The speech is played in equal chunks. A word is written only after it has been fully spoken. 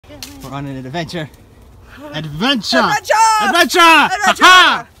We're on an adventure. Adventure! Adventure! Adventure! Adventure!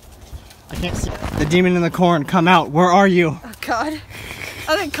 Ha-ha! I can't see. The demon in the corn, come out. Where are you? Oh God.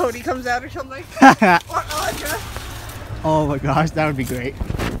 I think Cody comes out or something. Or Audra. Oh my gosh, that would be great.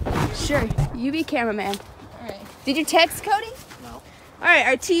 Sure, you be cameraman. Alright. Did you text Cody? No. Alright,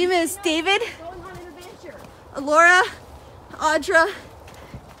 our team is David, Going on an adventure. Laura, Audra,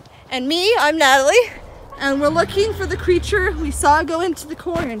 and me. I'm Natalie. And we're looking for the creature we saw go into the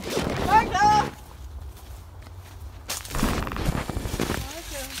corn. Martha!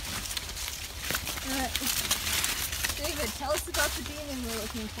 David, tell us about the demon we're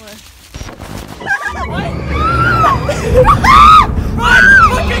looking for. Run!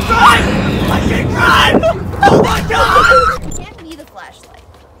 Fucking run! Fucking run! Oh my god! We can't need a flashlight.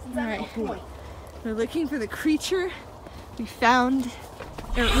 Alright. We're looking for the creature we found,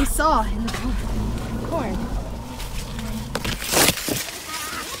 or we saw in the corn.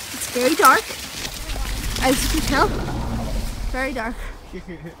 It's very dark, as you can tell. Very dark.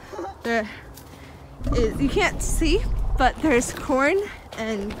 There is, you can't see, but there's corn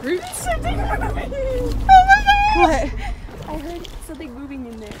and roots. Oh my god! What? I heard something moving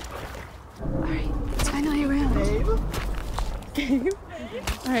in there. Alright, let's find a way around. Gabe?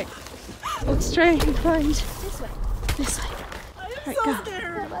 Alright, let's try and find This way. this way. I'm Alright, go.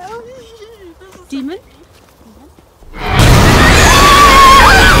 scared. Demon?